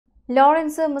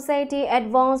Lorenzo Musetti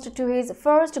advanced to his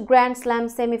first Grand Slam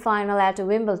semi-final at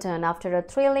Wimbledon after a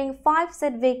thrilling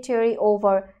 5-set victory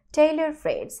over Taylor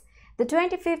Fritz. The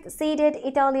 25th-seeded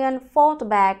Italian fought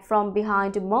back from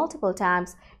behind multiple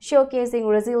times, showcasing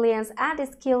resilience and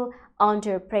skill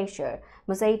under pressure.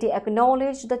 Musetti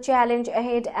acknowledged the challenge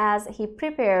ahead as he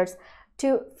prepares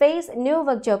to face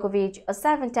Novak Djokovic, a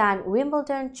 7-time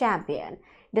Wimbledon champion.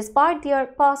 Despite their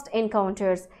past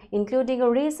encounters, including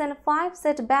a recent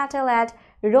 5-set battle at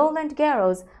Roland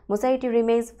Garros, Musetti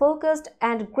remains focused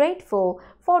and grateful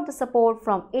for the support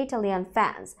from Italian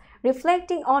fans.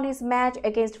 Reflecting on his match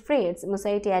against Fritz,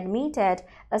 Musetti admitted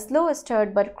a slow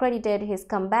start but credited his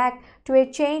comeback to a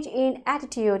change in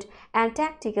attitude and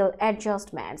tactical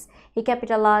adjustments. He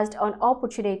capitalized on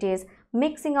opportunities,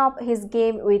 mixing up his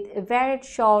game with varied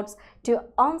shots to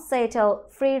unsettle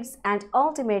Fritz and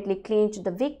ultimately clinched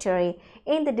the victory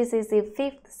in the decisive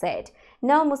 5th set.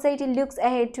 Now Musetti looks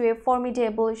ahead to a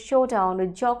formidable showdown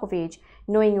with Djokovic,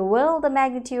 knowing well the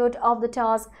magnitude of the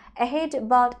task ahead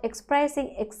but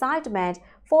expressing excitement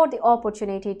for the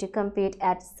opportunity to compete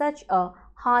at such a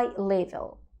high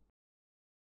level.